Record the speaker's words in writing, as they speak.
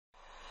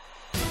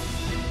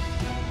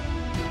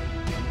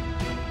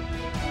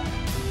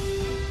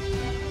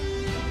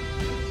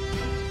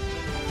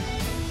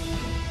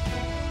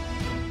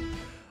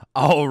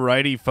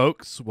Alrighty,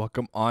 folks,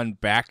 welcome on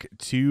back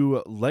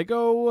to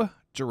Lego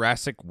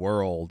Jurassic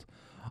World.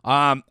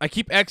 I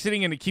keep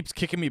exiting and it keeps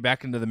kicking me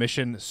back into the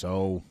mission,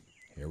 so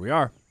here we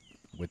are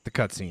with the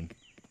cutscene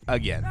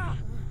again.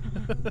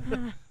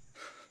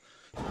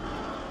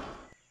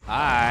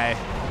 Hi.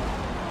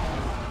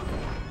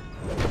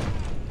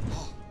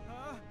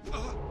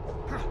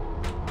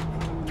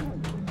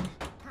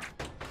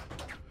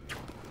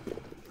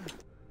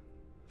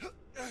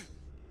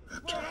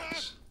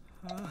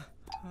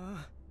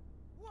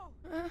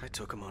 I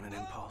took them on an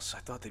impulse. I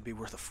thought they'd be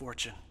worth a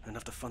fortune,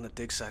 enough to fund the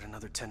dig site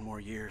another 10 more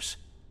years.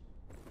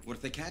 What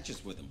if they catch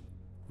us with them?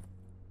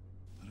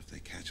 What if they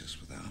catch us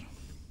without them?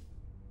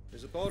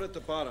 There's a boat at the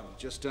bottom,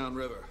 just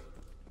downriver.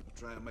 We'll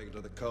try and make it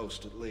to the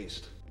coast at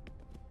least.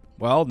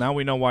 Well, now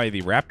we know why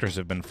the raptors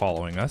have been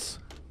following us.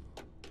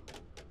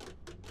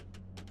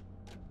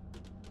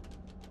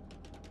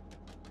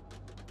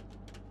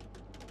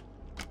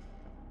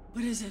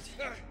 What is it?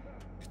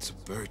 It's a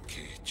bird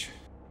cage.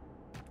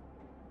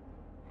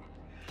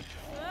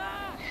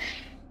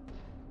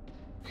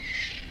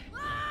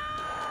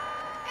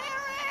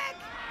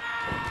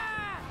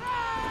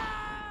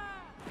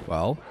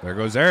 Well, there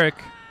goes Eric.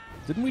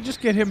 Didn't we just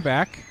get him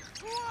back?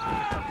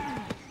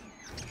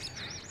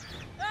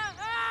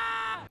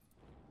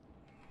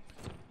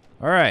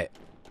 All right.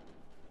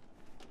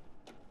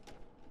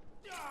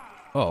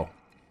 Oh.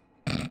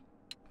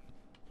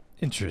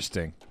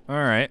 Interesting. All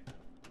right.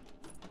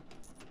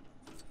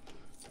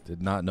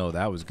 Did not know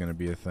that was going to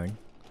be a thing.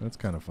 That's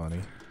kind of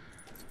funny.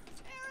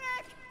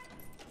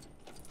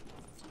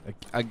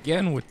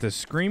 Again with the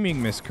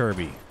screaming, Miss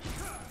Kirby.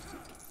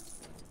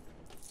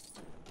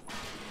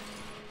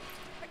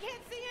 I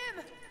can't see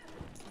him.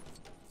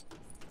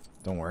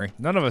 Don't worry.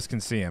 None of us can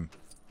see him.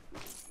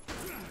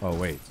 Oh,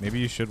 wait. Maybe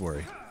you should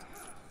worry.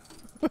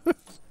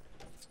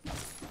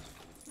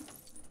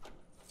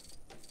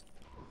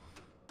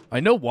 I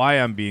know why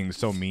I'm being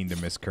so mean to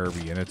Miss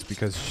Kirby, and it's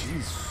because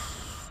she's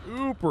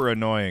super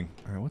annoying.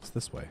 All right, what's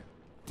this way?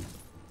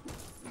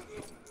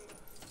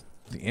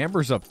 The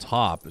amber's up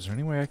top. Is there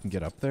any way I can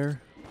get up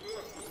there?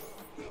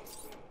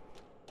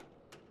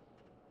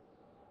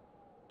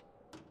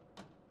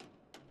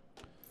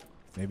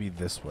 Maybe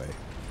this way.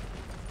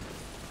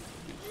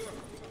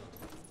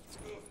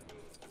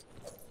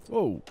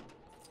 Whoa.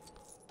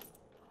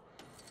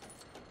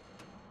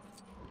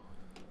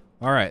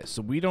 All right,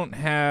 so we don't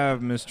have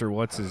Mr.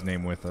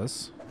 What's-His-Name with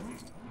us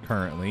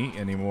currently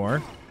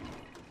anymore.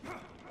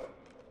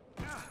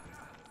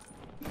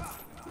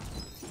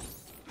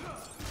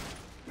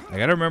 I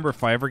gotta remember,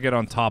 if I ever get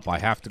on top, I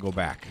have to go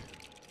back.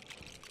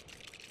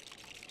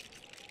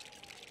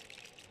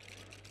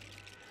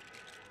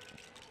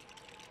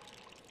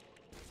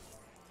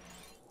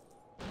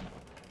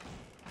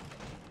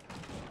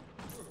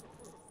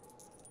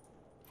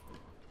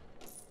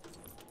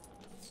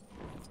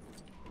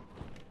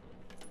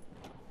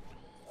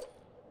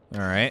 All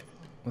right,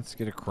 let's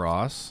get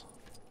across.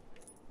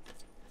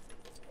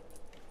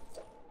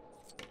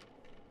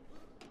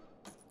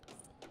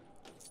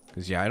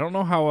 Because, yeah, I don't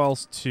know how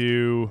else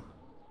to...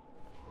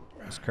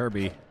 Miss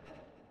Kirby.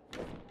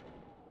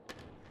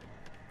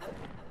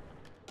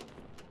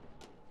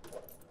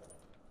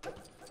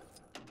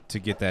 To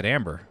get that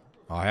amber.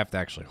 Oh, I have to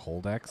actually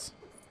hold X.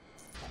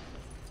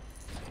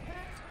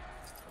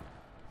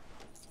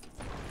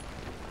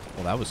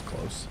 Well, that was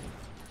close.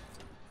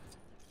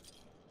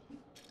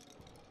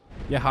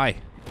 Yeah, hi.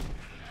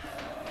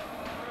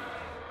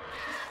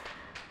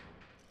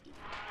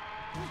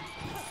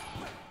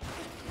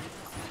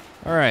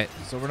 Alright,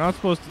 so we're not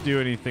supposed to do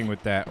anything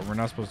with that. Or we're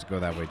not supposed to go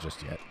that way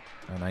just yet.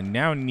 And I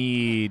now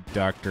need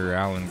Dr.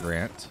 Alan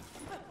Grant.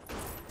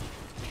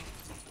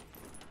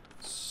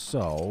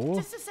 So...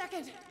 Just a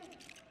second.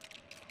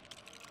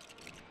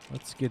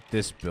 let's get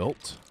this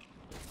built.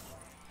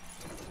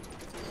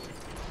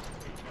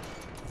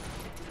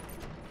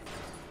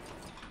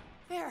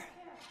 There.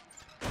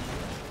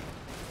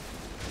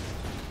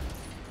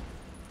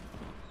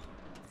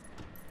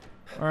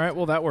 Alright,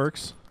 well that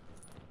works.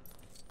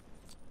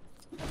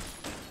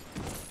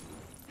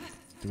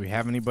 Do we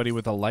have anybody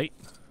with a light?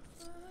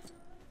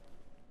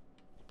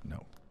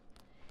 No.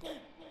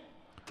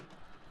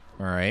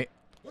 Alright.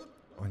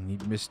 I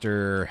need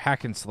Mr.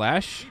 Hack and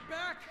Slash.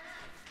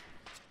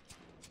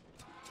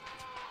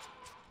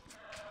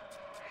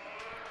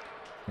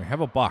 I have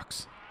a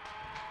box.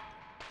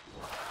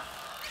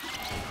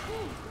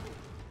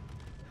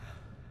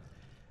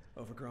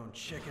 Overgrown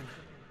chicken.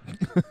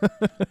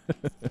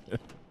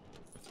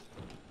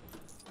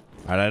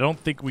 Alright, I don't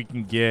think we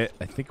can get...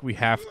 I think we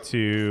have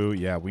to...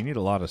 yeah, we need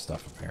a lot of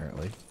stuff,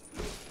 apparently.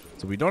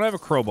 So we don't have a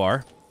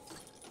crowbar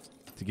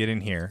to get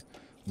in here.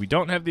 We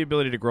don't have the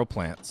ability to grow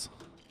plants.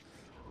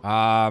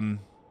 Yeah,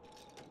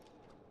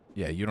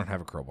 you don't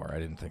have a crowbar. I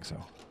didn't think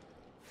so.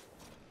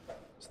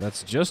 So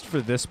that's just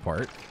for this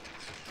part.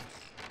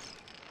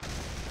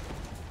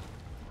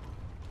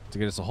 To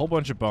get us a whole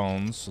bunch of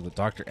bones so that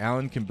Dr.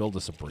 Allen can build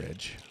us a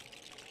bridge.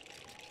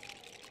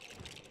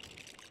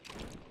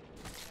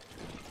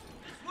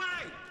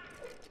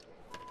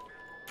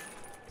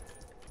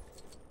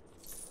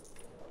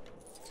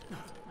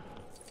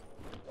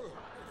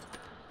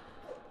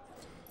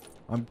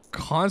 I'm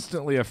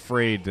constantly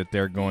afraid that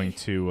they're going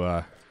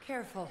to,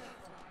 Careful.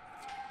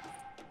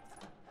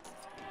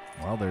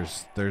 well,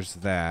 there's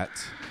that.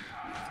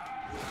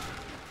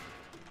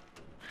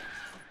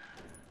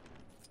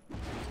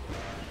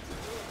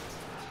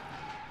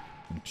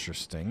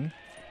 Interesting.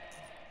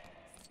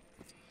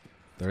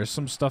 There's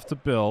some stuff to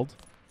build,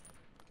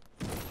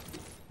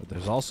 but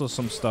there's also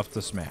some stuff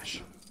to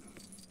smash.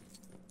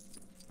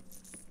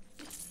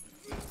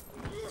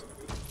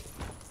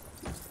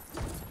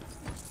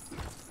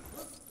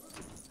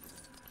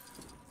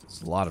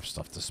 There's a lot of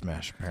stuff to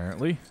smash,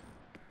 apparently.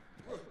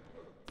 All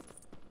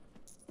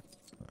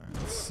right,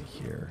 let's see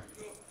here.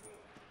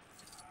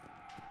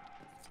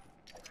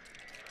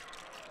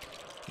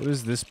 What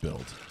is this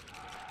build?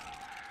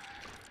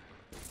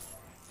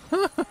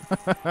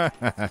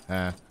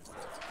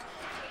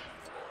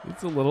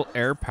 It's a little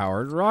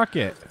air-powered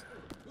rocket.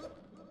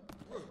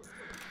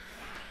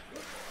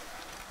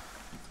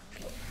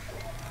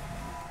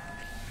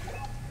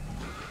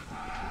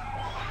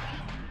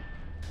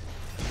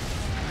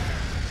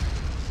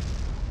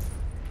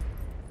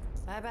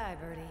 Bye-bye,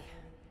 Birdie.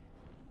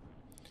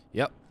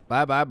 Yep.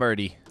 Bye-bye,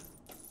 birdie.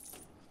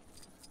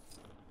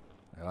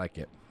 I like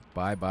it.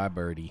 Bye-bye,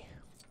 birdie.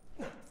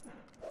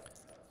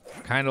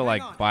 Kind of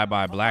like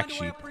bye-bye, black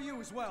sheep.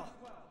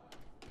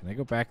 Can I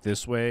go back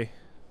this way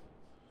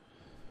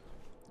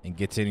and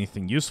get to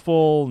anything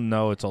useful?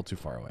 No, it's all too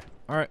far away.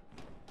 All right.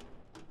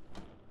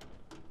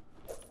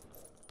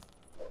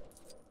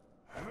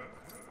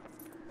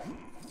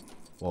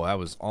 Well, that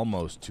was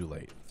almost too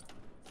late.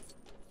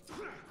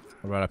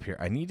 What about up here?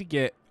 I need to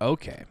get...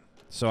 Okay.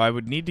 So I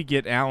would need to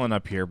get Alan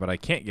up here, but I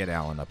can't get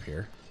Alan up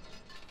here.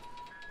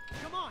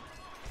 Come on.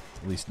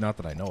 At least not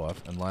that I know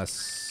of,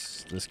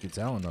 unless this gets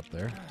Alan up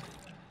there.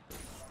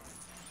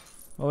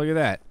 Oh, look at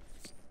that.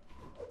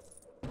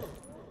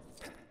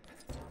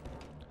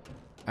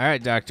 All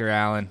right, Dr.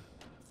 Allen.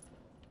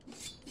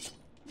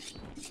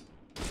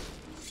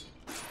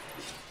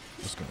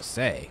 Just gonna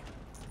say.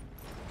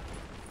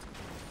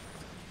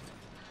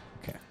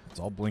 Okay, it's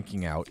all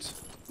blinking out.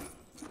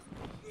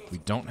 We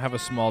don't have a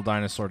small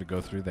dinosaur to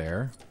go through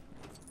there.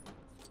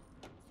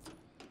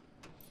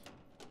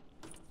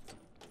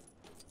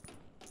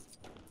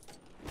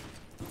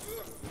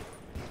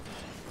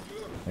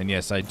 And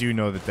yes, I do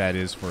know that that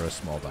is for a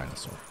small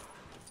dinosaur.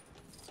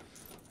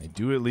 I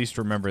do at least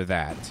remember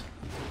that.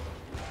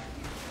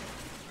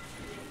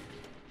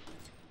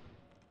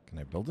 Can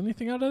I build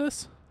anything out of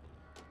this?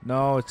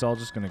 No, it's all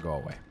just going to go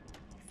away.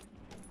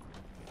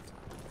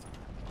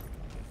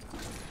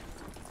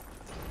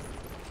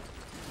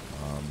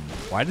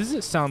 Why does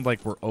it sound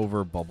like we're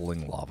over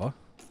bubbling lava?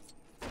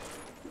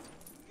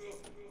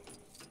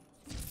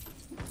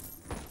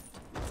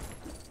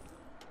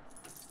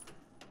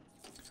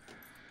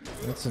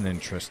 That's an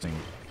interesting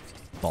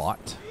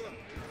thought.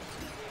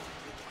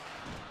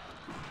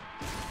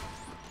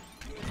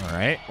 All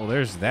right, well,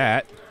 there's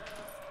that.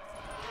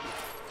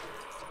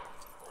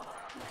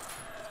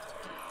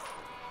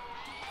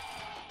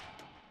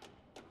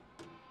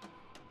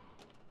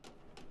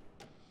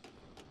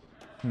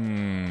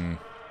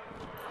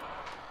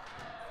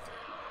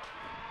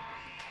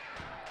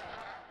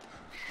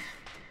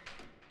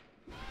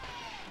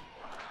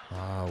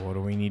 What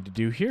do we need to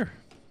do here?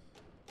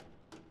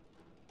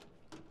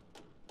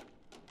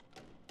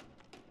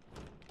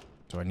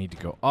 Do I need to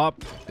go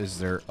up? Is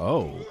there...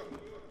 Oh.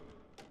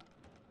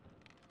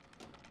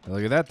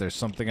 Look at that. There's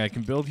something I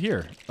can build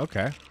here.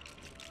 Okay.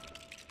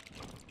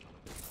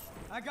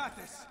 I got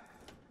this.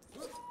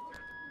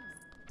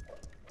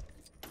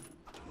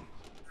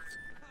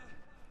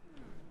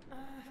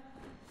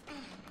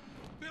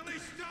 Billy,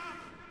 stop!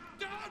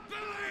 Don't,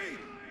 Billy!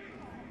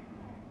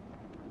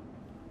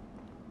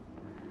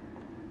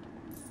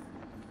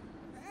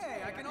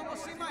 Hey, I can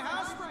almost see my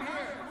house from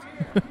here.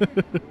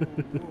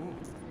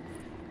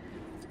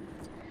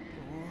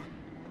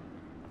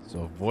 So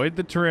avoid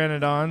the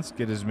pteranodons.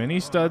 Get as many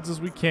studs as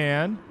we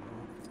can.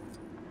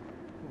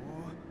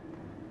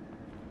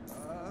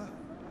 There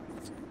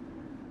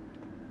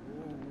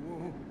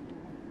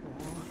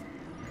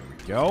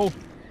we go.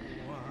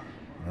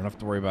 I don't have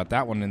to worry about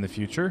that one in the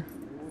future.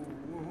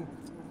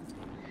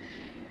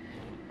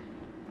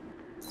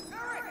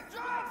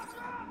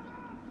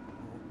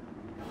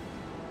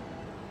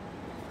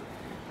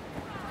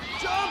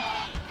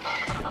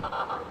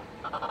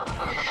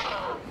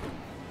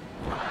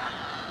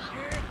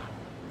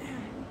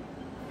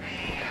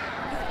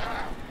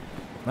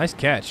 Nice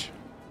catch.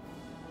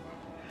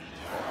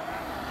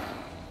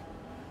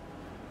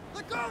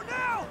 Let go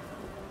now!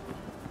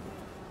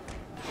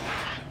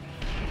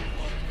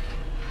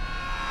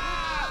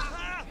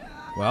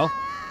 Well,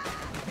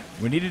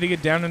 we needed to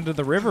get down into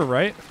the river,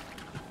 right?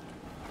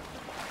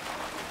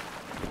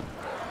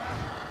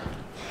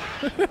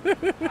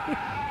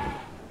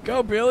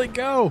 Go, Billy,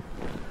 go!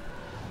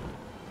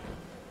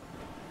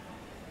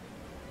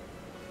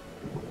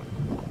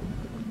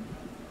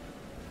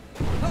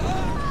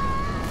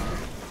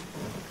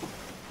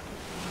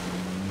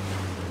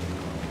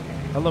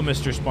 Hello,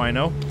 Mr.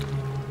 Spino.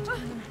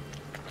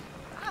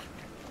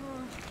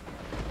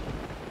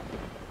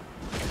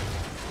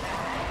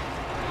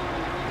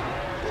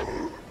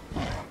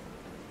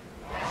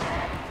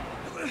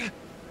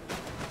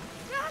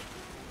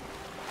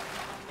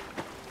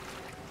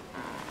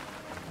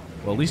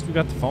 Well, at least we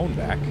got the phone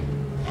back.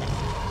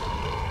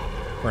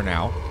 For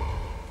now.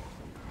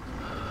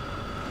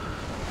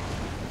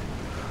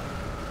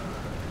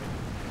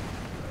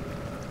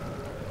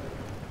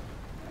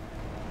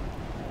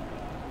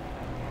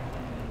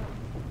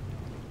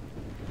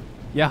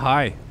 Yeah,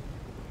 hi.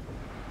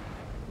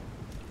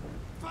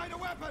 Find a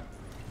weapon!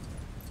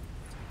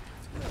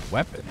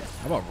 Weapon?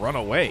 How about run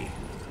away?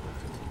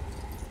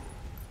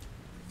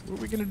 What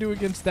are we gonna do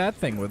against that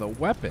thing with a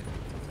weapon?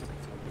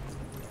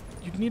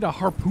 You'd need a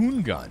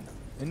harpoon gun.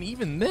 And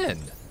even then.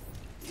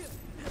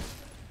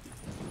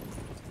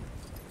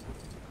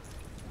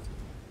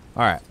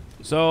 Alright.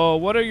 So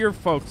what are your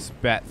folks'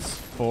 bets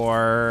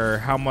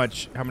for how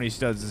many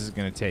studs this is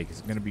gonna take?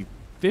 Is it gonna be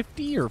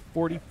 50 or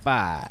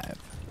 45?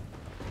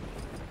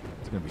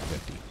 It's gonna be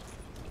 50.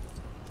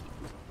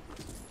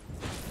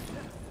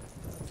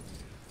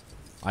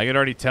 I could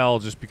already tell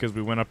just because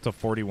we went up to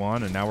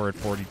 41 and now we're at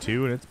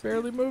 42 and it's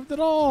barely moved at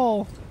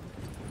all.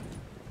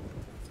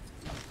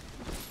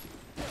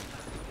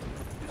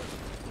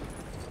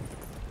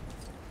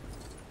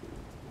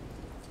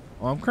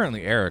 Well, I'm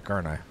currently Eric,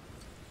 aren't I?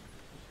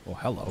 Well,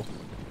 hello.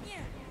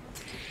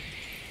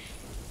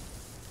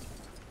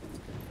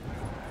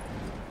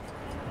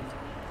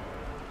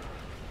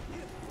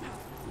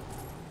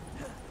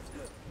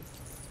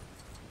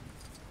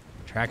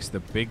 Tracks the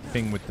big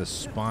thing with the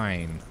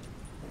spine.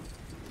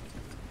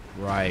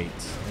 Right.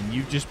 And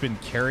you've just been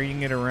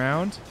carrying it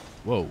around?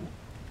 Whoa.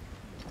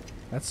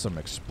 That's some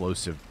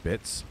explosive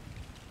bits.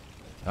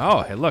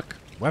 Oh, hey, look.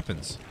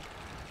 Weapons.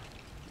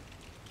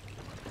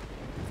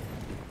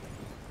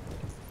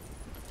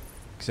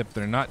 Except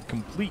they're not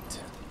complete.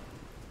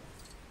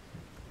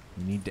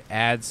 You need to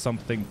add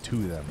something to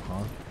them,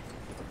 huh?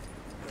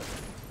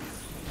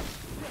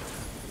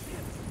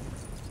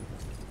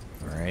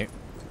 Alright.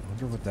 I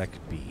wonder what that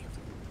could be.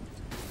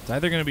 It's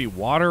either going to be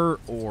water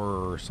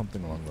or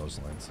something along those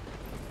lines.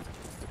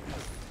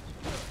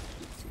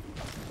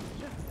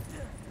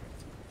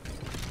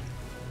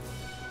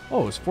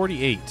 Oh, it was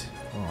 48.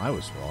 Oh, I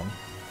was wrong.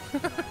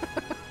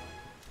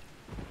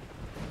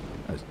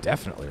 I was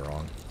definitely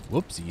wrong.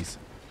 Whoopsies.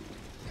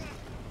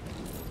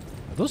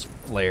 Are those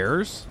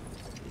flares?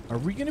 Are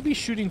we going to be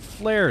shooting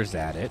flares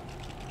at it?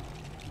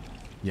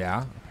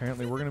 Yeah,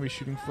 apparently we're going to be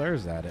shooting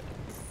flares at it.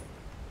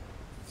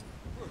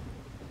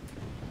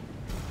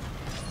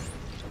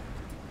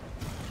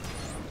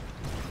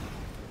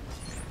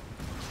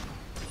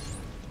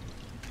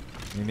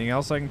 Anything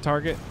else I can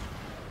target?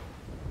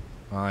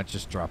 It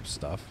just drops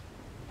stuff.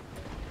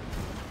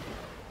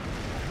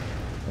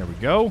 There we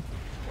go.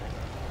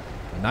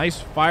 A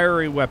nice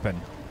fiery weapon.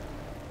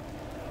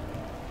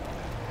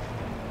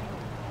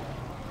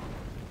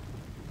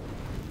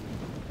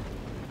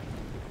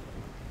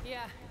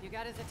 Yeah, you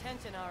got his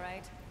attention, all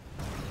right.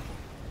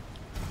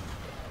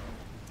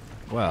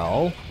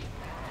 Well,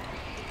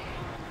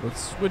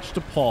 let's switch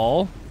to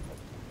Paul.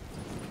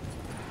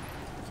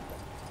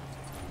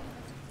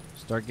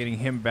 Start getting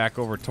him back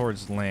over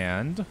towards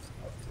land.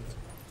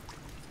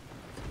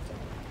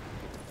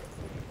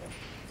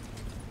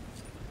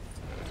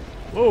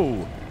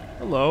 Whoa!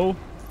 Hello.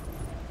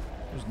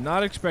 I was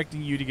not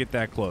expecting you to get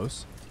that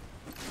close.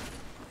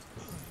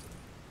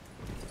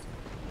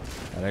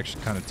 That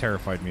actually kind of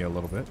terrified me a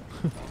little bit.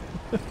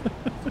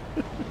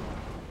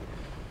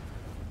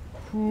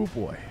 Oh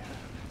boy.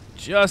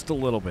 Just a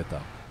little bit,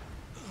 though.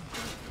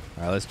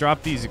 Alright, let's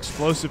drop these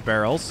explosive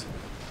barrels.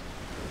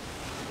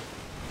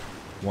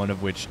 One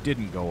of which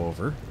didn't go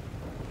over.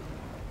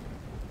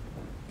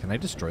 Can I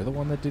destroy the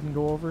one that didn't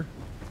go over?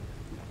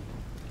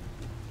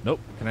 Nope.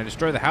 Can I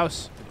destroy the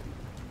house?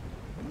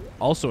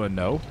 Also a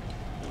no.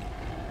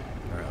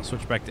 Alright, I'll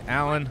switch back to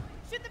Alan.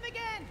 Shoot them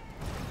again!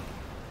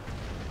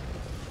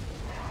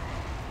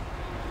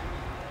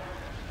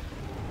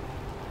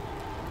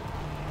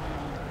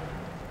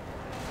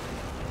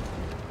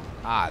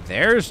 Ah,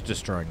 there's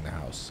destroying the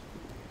house.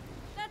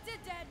 That's it,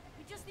 Dad.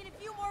 We just need a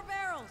few more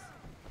barrels.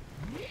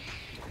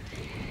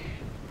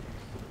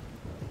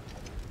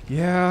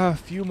 Yeah, a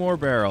few more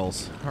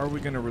barrels. How are we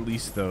going to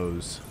release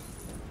those?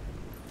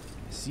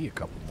 I see a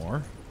couple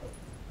more.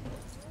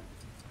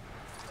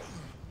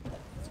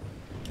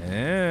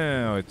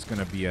 Oh, it's going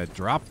to be a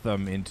drop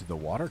them into the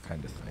water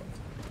kind of thing.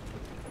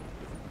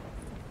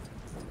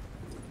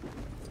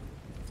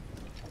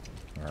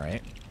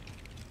 Alright.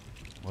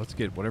 Let's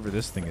get whatever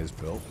this thing is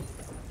built.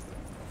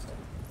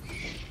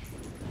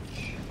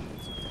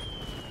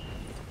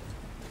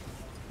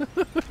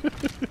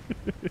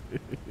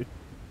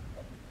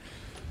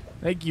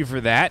 Thank you for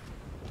that.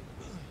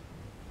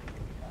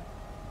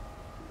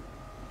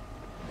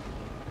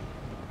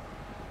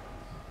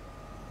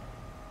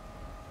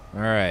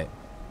 Alright.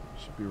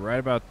 Should be right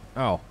about...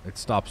 Oh, it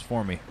stops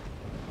for me.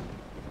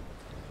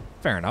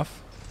 Fair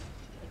enough.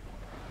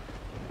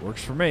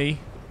 Works for me.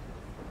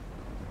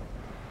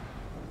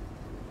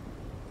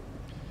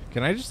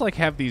 Can I just, like,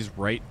 have these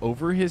right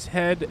over his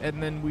head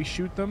and then we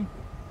shoot them?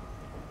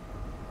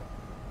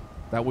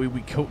 That way we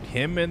coat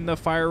him in the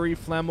fiery,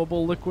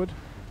 flammable liquid?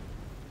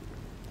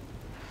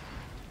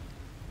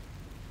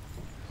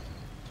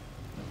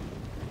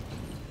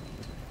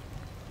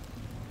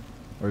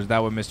 Or is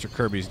that what Mr.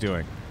 Kirby's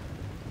doing?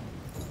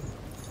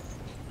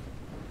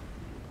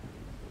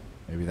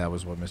 Maybe that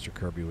was what Mr.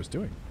 Kirby was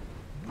doing.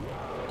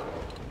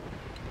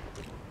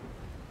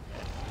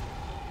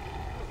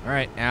 All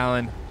right,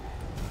 Alan.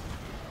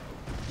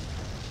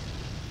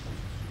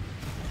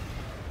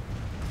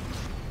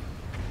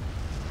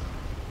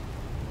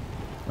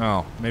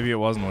 Oh, maybe it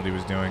wasn't what he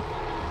was doing.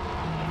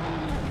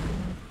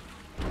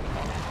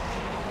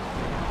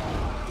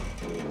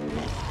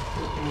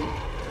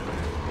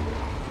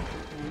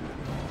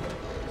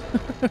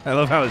 I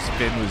love how his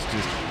spin was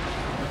just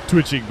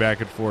twitching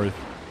back and forth.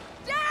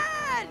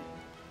 Dad!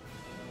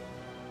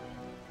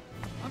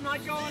 I'm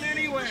not going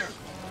anywhere.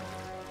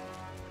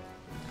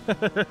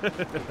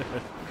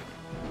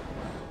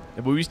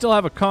 But we still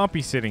have a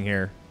compy sitting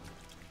here.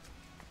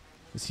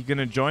 Is he going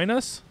to join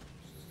us?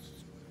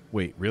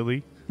 Wait,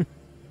 really?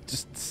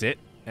 Just sit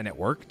and it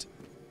worked?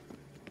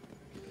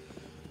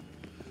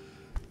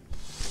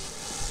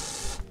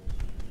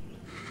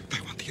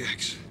 They want the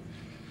eggs.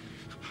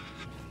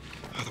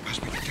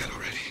 Otherwise, we'd be dead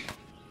already.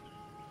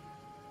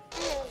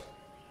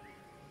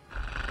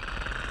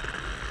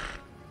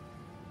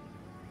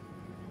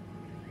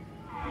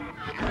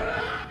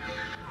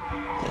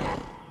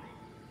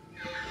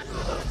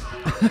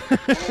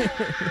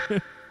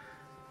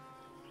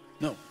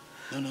 No.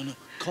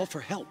 Call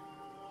for help.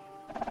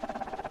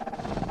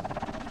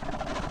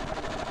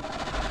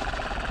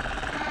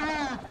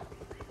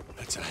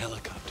 That's a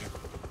helicopter.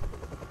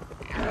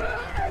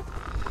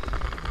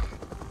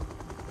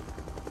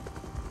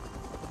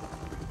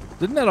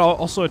 Didn't that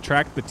also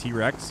attract the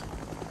T-Rex,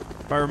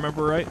 if I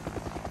remember right?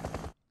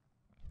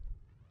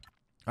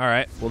 All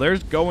right. Well,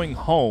 there's going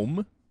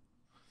home.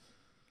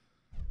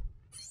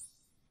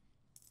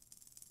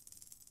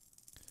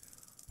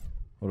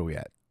 What are we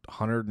at?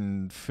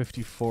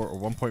 154 or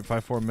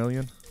 1.54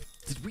 million?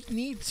 Did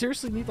we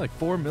seriously need like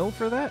 4 mil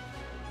for that?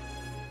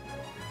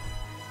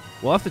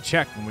 We'll have to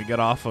check when we get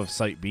off of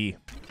Site B.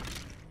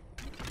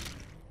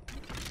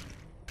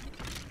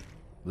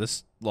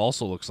 This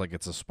also looks like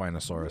it's a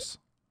Spinosaurus.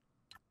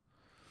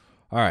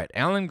 All right,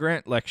 Alan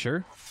Grant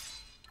lecture.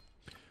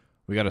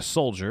 We got a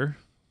soldier.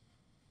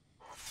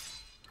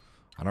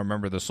 I don't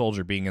remember the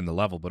soldier being in the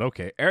level, but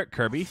okay. Eric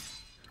Kirby.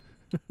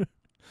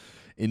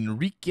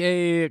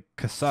 Enrique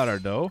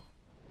Casardo.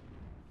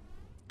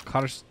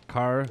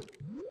 Cardiso?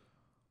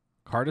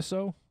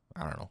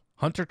 I don't know.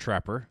 Hunter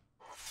Trapper.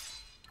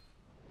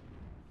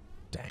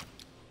 Dang.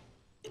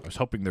 I was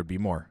hoping there'd be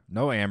more.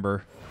 No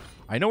Amber.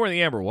 I know where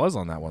the Amber was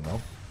on that one,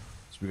 though.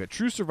 So we got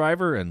True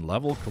Survivor and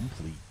level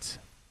complete.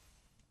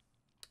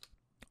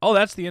 Oh,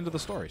 that's the end of the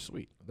story.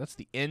 Sweet. That's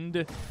the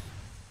end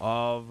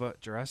of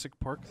Jurassic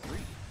Park 3.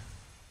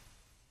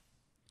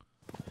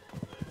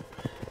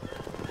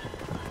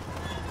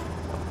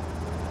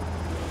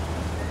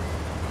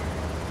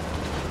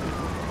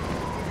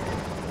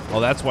 Oh,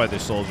 that's why they're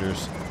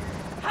soldiers.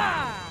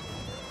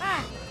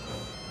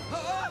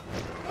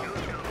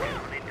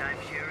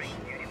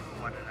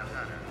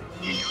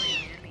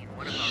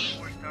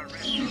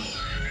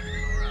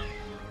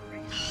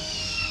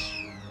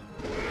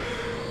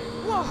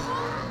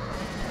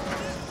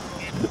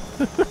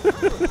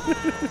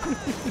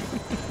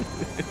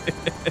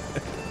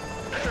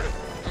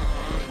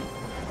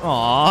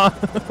 Aww.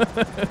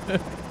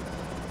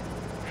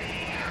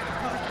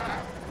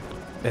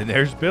 And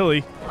there's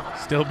Billy,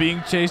 still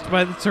being chased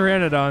by the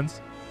pteranodons.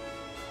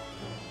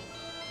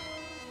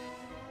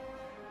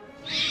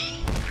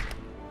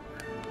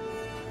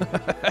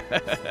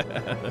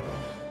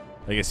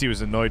 I guess he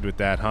was annoyed with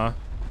that, huh?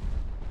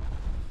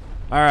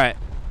 All right.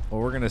 Well,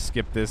 we're going to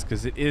skip this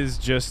because it is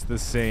just the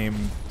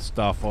same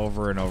stuff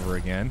over and over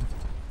again.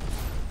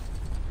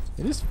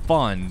 It is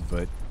fun,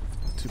 but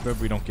too bad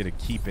we don't get to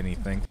keep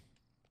anything.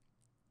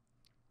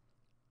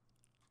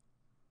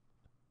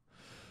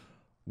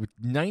 With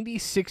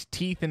 96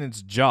 teeth in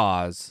its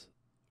jaws,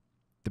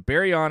 the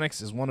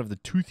Baryonyx is one of the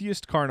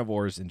toothiest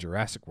carnivores in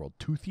Jurassic World.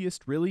 Toothiest?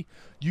 Really?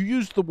 You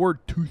used the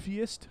word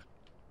toothiest?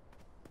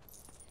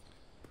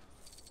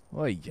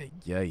 Oy, yay,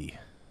 yay.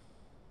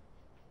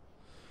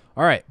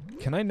 All right. I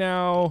can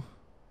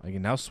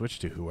now switch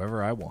to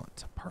whoever I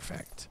want.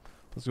 Perfect.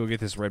 Let's go get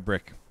this red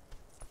brick.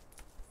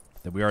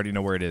 That we already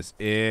know where it is.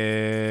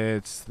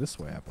 It's this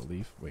way, I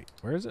believe. Wait,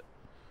 where is it?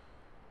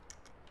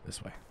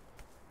 This way.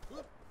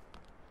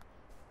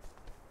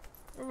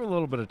 We have a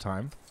little bit of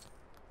time.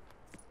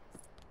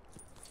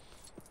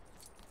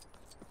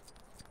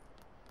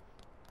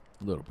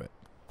 A little bit.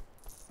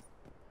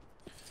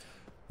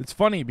 It's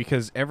funny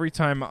because every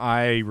time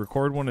I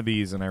record one of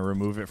these and I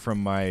remove it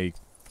from my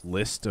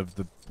list of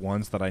the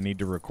ones that I need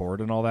to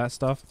record and all that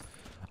stuff,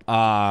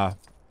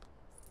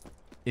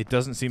 it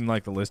doesn't seem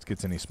like the list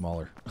gets any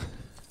smaller.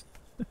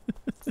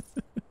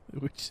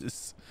 Which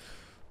is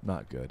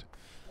not good.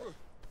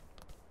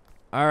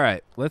 All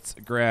right, let's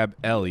grab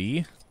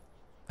Ellie.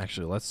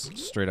 Actually, let's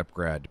straight up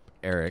grab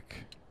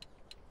Eric.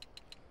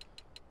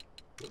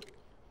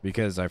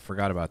 Because I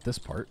forgot about this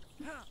part.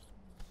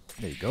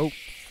 There you go.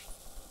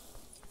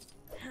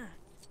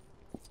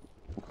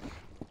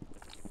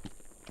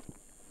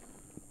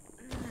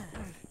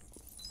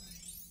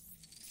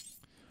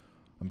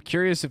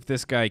 curious if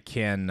this guy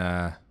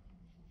can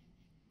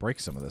break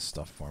some of this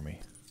stuff for me.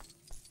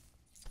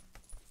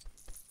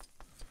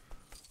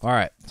 All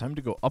right, time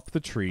to go up the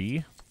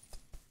tree.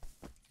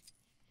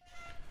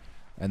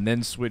 And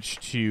then switch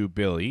to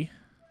Billy.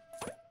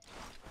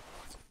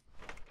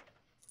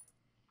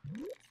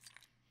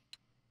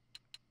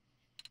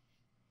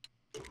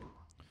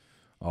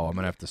 Oh, I'm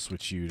going to have to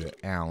switch you to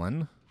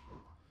Alan.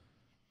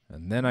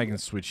 And then I can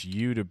switch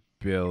you to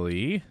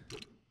Billy.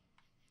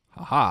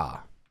 Haha.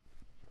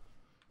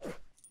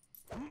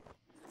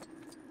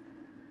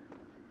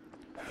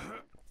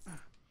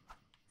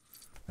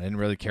 I didn't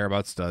really care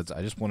about studs.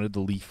 I just wanted the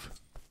leaf.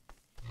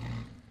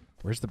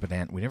 Where's the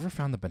banana? We never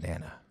found the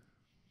banana.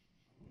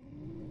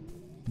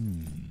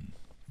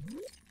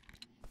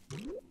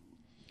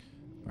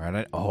 All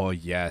right. Oh,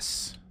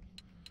 yes.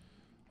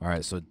 All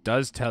right, so it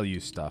does tell you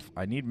stuff.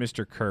 I need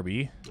Mr.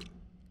 Kirby.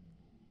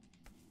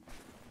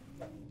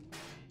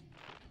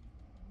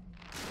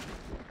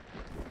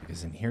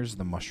 Because then here's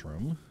the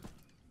mushroom.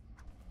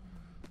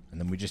 And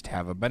then we just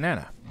have a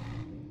banana.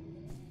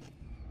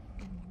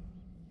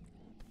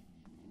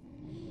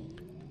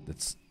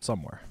 That's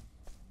somewhere.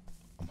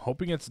 I'm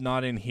hoping it's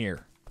not in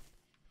here.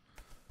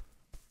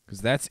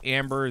 Because that's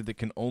amber that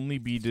can only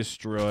be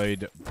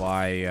destroyed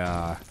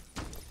by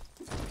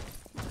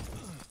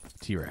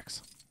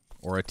T-Rex.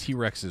 Or a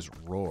T-Rex's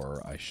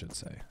roar, I should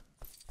say.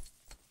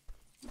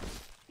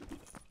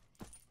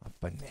 A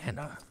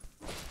banana.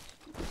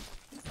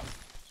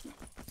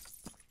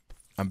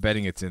 I'm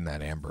betting it's in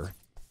that amber.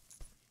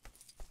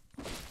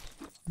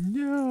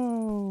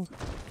 No.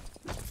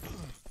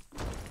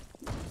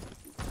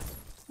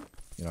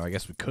 You know, I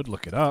guess we could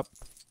look it up.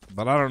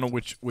 But I don't know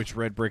which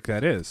red brick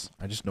that is.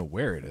 I just know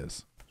where it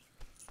is.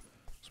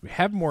 So we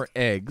have more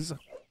eggs.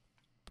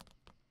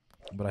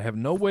 But I have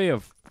no way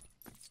of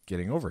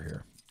getting over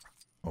here.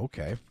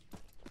 Okay.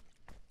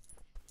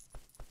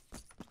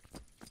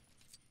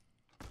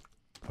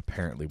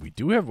 Apparently we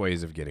do have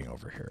ways of getting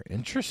over here.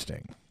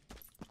 Interesting.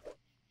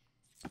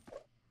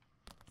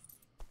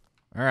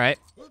 All right.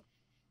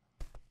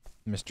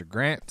 Mr.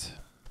 Grant.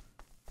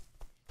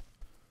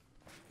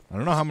 I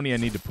don't know how many I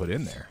need to put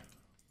in there.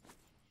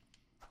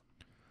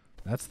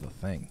 That's the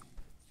thing.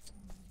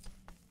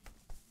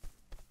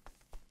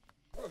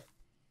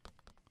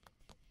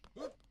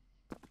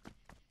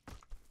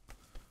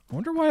 I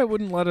wonder why it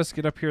wouldn't let us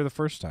get up here the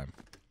first time.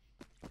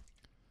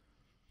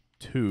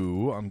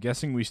 2. I'm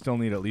guessing we still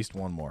need at least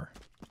 1 more.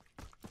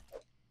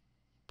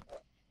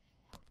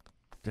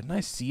 Didn't I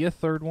see a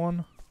 3rd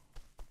one?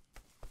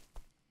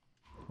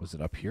 Was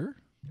it up here?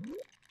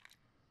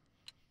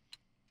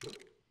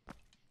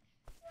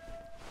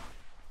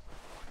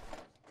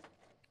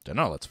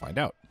 Dunno, let's find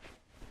out.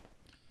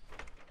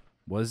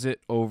 Was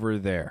it over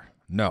there?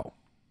 No.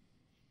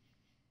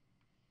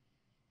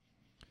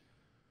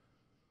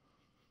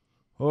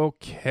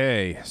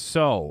 Okay,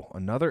 so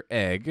another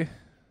egg.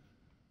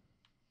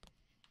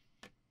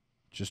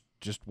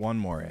 Just 1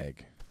 more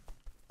egg.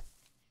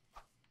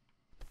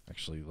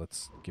 Actually,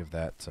 let's give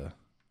that to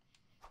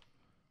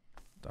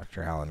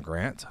Dr. Alan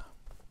Grant.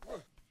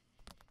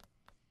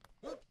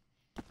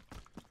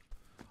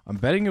 I'm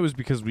betting it was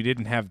because we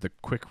didn't have the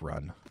quick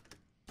run.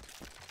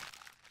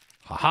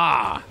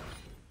 Ha-ha!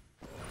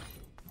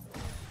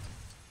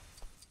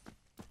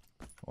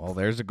 Well,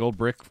 there's a gold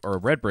brick, or a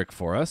red brick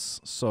for us.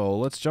 So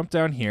let's jump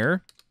down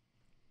here.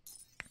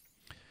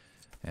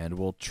 And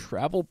we'll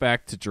travel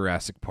back to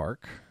Jurassic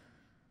Park.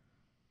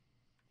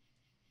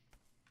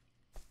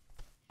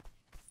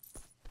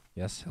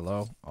 Yes,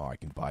 hello? Oh, I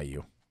can buy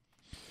you.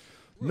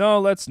 No,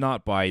 let's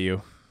not buy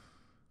you.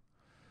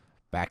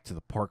 Back to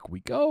the park we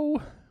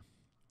go.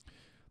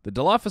 The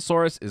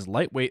Dilophosaurus is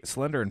lightweight,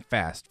 slender, and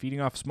fast,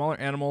 feeding off smaller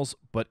animals,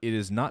 but it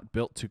is not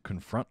built to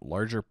confront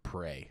larger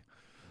prey.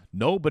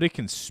 No, but it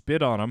can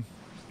spit on them,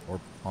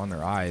 or on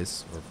their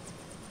eyes, or...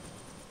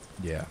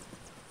 Yeah.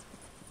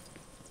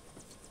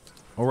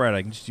 Alright,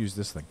 I can just use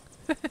this thing.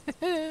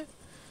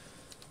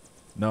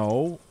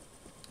 No.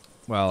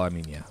 Well, I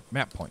mean, yeah.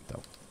 Map point,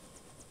 though.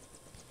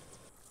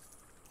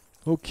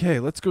 Okay,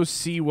 let's go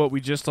see what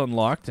we just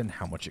unlocked and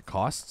how much it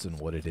costs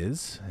and what it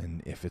is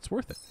and if it's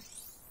worth it.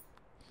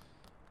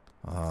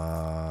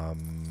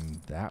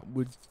 That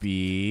would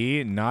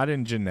be not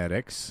in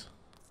genetics.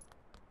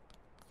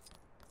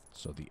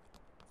 So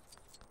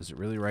is it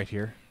really right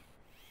here?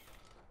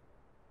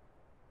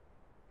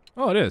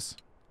 Oh, it is.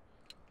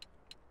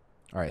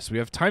 All right, so we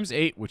have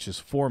 ×8, which is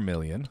 4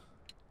 million.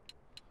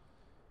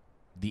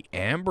 The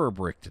amber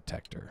brick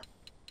detector.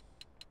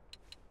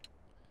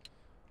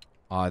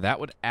 That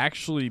would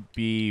actually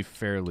be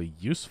fairly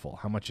useful.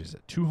 How much is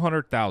it?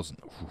 200,000.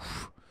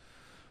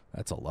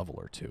 That's a level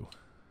or 2.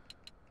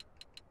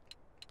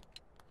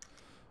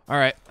 All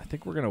right, I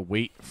think we're going to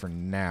wait for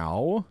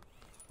now.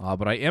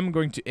 But I am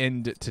going to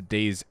end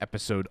today's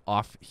episode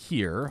off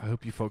here. I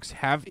hope you folks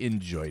have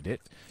enjoyed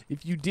it.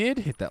 If you did,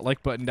 hit that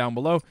like button down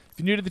below. If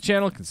you're new to the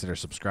channel, consider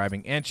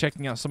subscribing and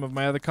checking out some of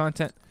my other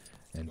content.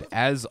 And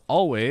as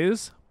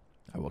always,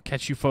 I will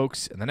catch you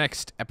folks in the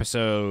next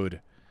episode.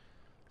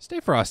 Stay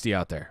frosty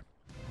out there.